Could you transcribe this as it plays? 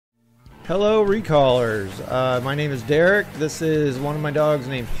Hello, recallers. My name is Derek. This is one of my dogs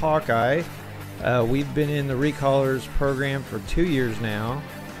named Hawkeye. We've been in the recallers program for 2 years now,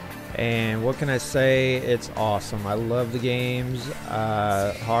 and what can I say? It's awesome. I love the games.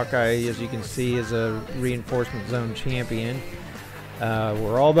 Hawkeye, as you can see, is a reinforcement zone champion.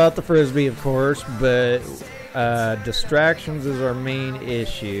 We're all about the frisbee, of course, but distractions is our main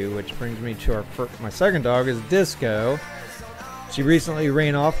issue, which brings me to my second dog is Disco. She recently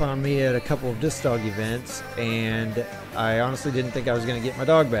ran off on me at a couple of disc dog events, and I honestly didn't think I was going to get my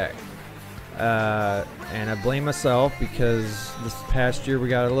dog back. And I blame myself because this past year we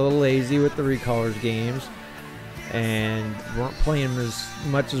got a little lazy with the recallers games and weren't playing as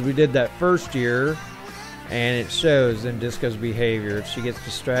much as we did that first year, and it shows in Disco's behavior. If she gets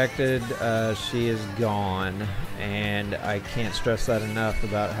distracted, she is gone, and I can't stress that enough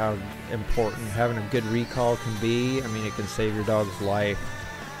about how important having a good recall can be. I mean, it can save your dog's life.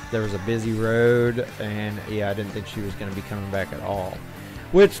 There was a busy road, and yeah, I didn't think she was going to be coming back at all.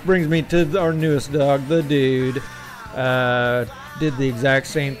 Which brings me to our newest dog, the Dude. Did the exact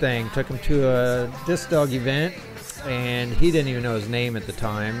same thing. Took him to a disc dog event, and he didn't even know his name at the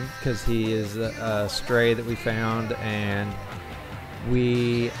time because he is a stray that we found, and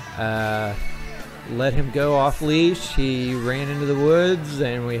we let him go off leash. He ran into the woods,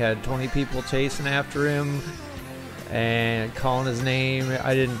 and we had 20 people chasing after him and calling his name.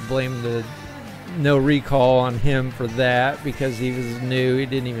 I didn't blame the no recall on him for that because he was new. He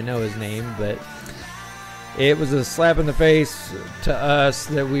didn't even know his name, but it was a slap in the face to us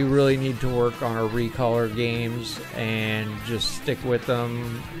that we really need to work on our recaller games and just stick with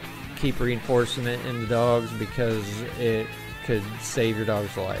them, keep reinforcing it in the dogs because it could save your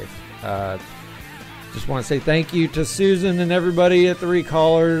dog's life. Just want to say thank you to Susan and everybody at the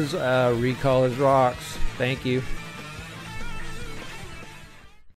recallers. Recallers rocks. Thank you.